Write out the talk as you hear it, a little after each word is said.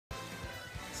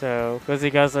So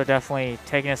Glizzy Guzzler definitely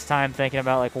taking his time thinking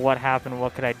about like what happened,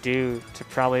 what could I do to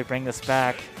probably bring this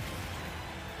back.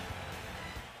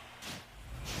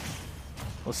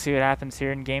 We'll see what happens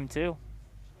here in game 2.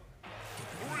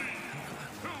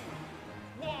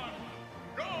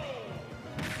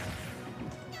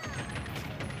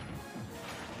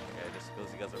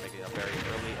 Making a very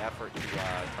early effort to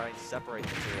try and separate the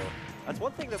two. That's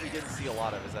one thing that we didn't see a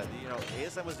lot of, is that, you know,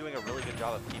 ASN was doing a really good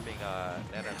job of keeping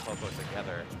Nana and Popo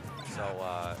together. So,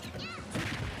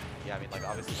 yeah, I mean, like,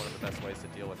 obviously one of the best ways to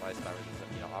deal with Ice Climbers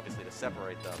is, you know, obviously to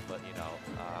separate them, but, you know,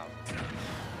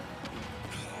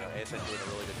 ASN doing a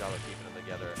really good job of keeping them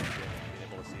together and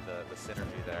being able to see the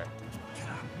synergy there.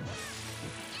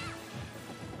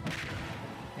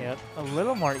 Yep, a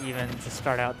little more even to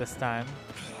start out this time.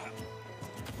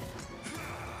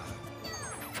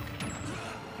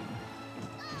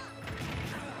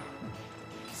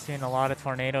 Seeing a lot of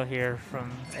tornado here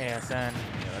from ASN. Yeah,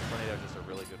 that tornado is just a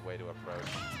really good way to approach.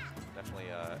 Definitely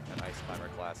an Ice Climber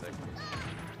classic.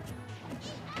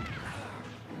 Trying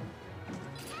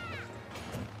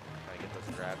to get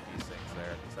those grab piece things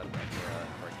there to set him up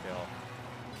for a kill.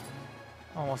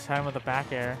 Almost had him with a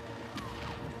back air.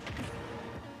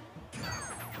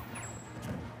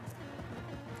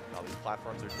 Oh, these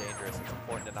platforms are dangerous. It's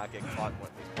important to not get caught with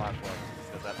these platforms,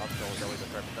 because that up tilt is always a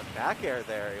threat. But the back air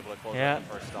there, able to close out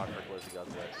the first stock for Glizzy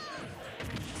Guzzler.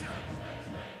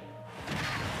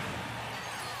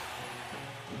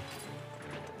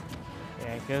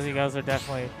 Yeah, Glizzy Guzzler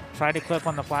definitely tried to clip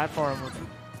on the platform.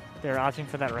 They were opting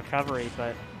for that recovery,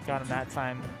 but got him that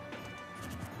time.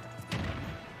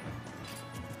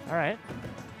 All right.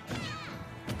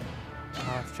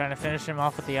 Trying to finish him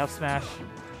off with the up smash.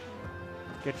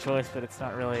 Good choice, but it's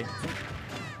not really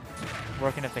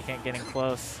working if they can't get in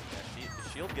close. Yeah,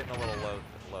 shield getting a little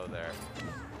low there.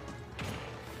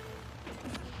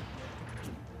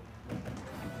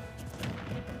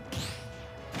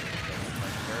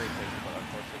 Very patient, but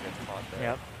unfortunately gets caught there.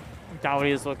 Yep. Got what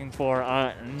he was looking for.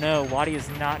 No, Wadi is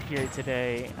not here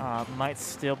today. Might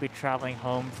still be traveling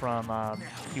home from,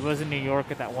 he was in New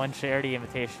York at that one charity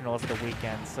invitational over the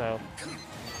weekend, so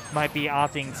might be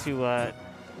opting to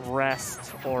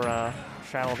rest or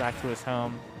travel back to his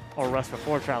home, or rest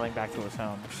before traveling back to his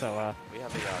home. So we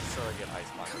have the surrogate Ice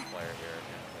Climber player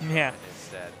here. Yeah.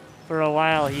 Instead. For a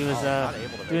while, he was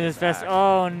doing his best.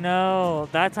 Oh no!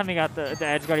 That time he got the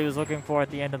edge guard he was looking for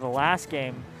at the end of the last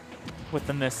game with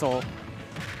the missile.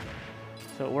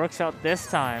 So it works out this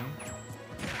time.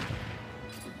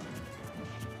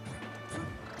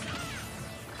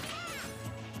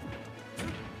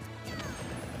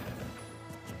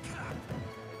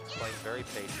 Playing very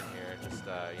patient here, just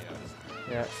you know,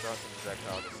 just throwing some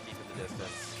projectile, just keeping the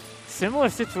distance. Similar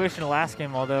situation to last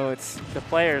game, although it's the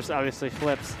players obviously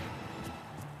flips.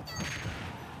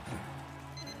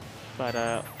 But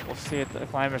we'll see what the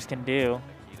climbers can do.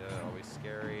 Nikita, always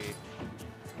scary.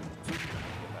 Get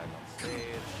back on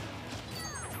stage.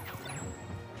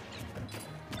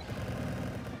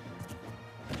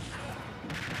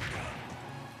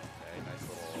 Okay, nice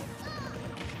little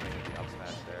up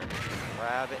smash there.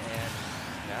 Grab, and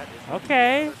that is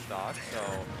okay. Stock, so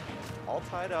all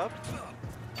tied up.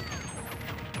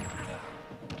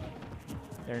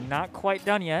 They're not quite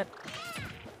done yet.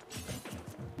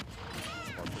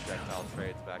 More projectile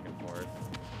trades back and forth.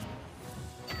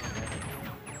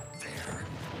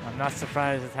 I'm not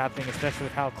surprised it's happening, especially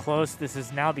with how close this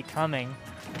is now becoming.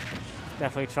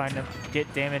 Definitely trying to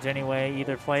get damage any way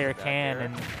either player can,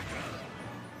 and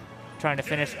trying to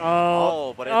finish.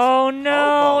 Oh, but it's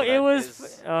no! Popo It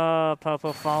was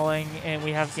Popo falling, and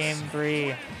we have game 3.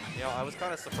 You know, I was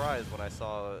kind of surprised when I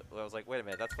saw. I was like, wait a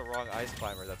minute, that's the wrong Ice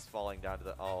Climber that's falling down to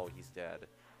the. Oh, he's dead.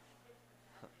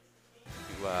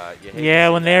 You hate yeah,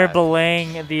 when they're that.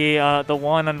 belaying, the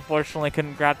one unfortunately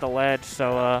couldn't grab the ledge,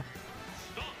 so Are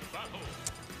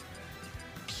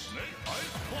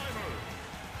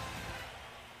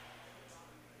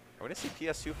we gonna see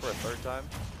PS2 for a third time?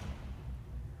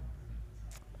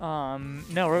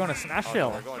 no, we're going to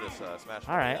Smashville. We're going to Smashville.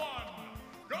 All right.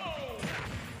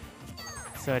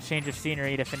 So a change of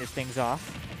scenery to finish things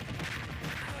off.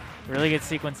 Really good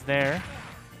sequence there.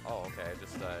 Oh, okay.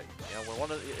 Just you know, when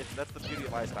one of that's the beauty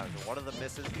of Ice Climbers. When one of them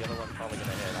misses, the other one's probably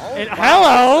gonna hit. Oh, and wow,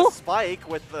 hello! the spike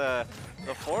with the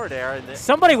forward air. And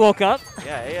Somebody woke up.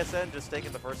 Yeah, ASN just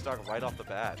taking the first stock right off the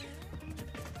bat.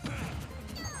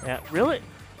 Yeah, really.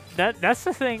 That's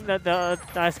the thing that the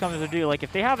Ice Climbers will do. Like,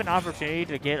 if they have an opportunity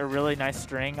to get a really nice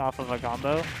string off of a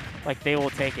combo, like, they will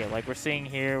take it. Like we're seeing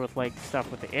here with like stuff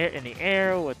with the air in the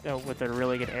air with the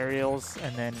really good aerials,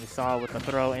 and then we saw with the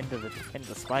throw into the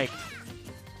spike.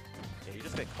 Yeah, you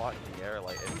just get caught in the air,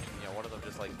 like, and, you know, one of them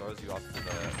just like throws you off to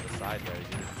the side there,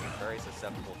 you're very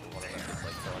susceptible to one of them just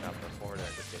like throwing out their forward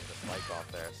and just getting the spike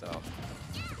off there. So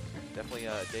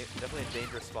definitely a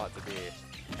dangerous spot to be.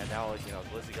 And now, you know,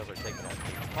 Glizzy Guzzler taking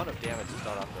a ton of damage to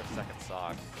start off their second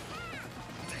stock.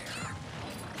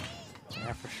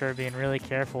 Yeah, for sure, being really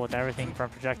careful with everything from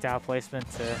projectile placement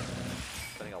to...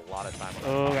 Spending a lot of time on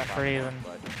oh, the got freezing.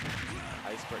 But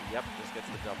Iceberg, yep, just gets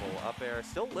the double up air.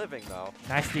 Still living, though.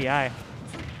 Nice DI.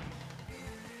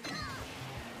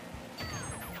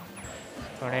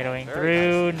 Tornadoing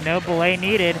through, nice. No belay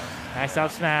needed. Nice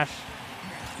up smash.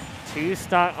 2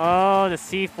 stock, oh, the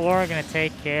C4 gonna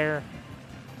take care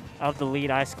of the lead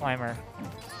Ice Climber.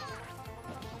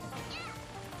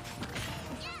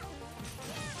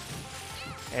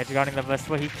 Edge guarding the best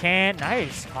way he can.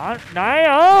 Nice. Nice.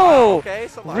 Oh! Okay,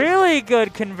 really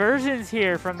good conversions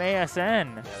here from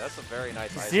ASN. Yeah, that's a very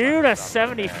nice 0 to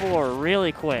 74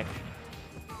 really quick.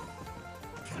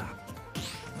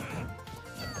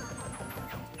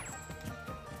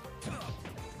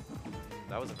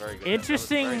 That was a very good.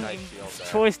 Interesting nice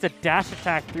choice to dash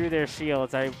attack through their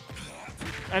shields. I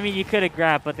mean, you could have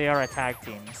grabbed, but they are a tag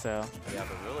team, so. Yeah,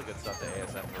 but really good stuff to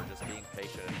ASN for just being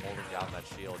patient and holding down that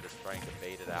shield, just trying to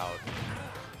bait it out.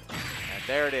 And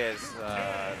there it is.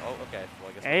 Oh, okay.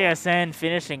 Well, I guess ASN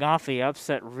finishing off the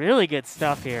upset. Really good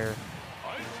stuff here.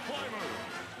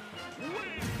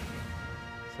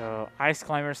 So, Ice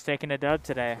Climbers taking a dub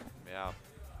today. Yeah.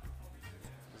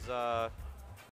 It was,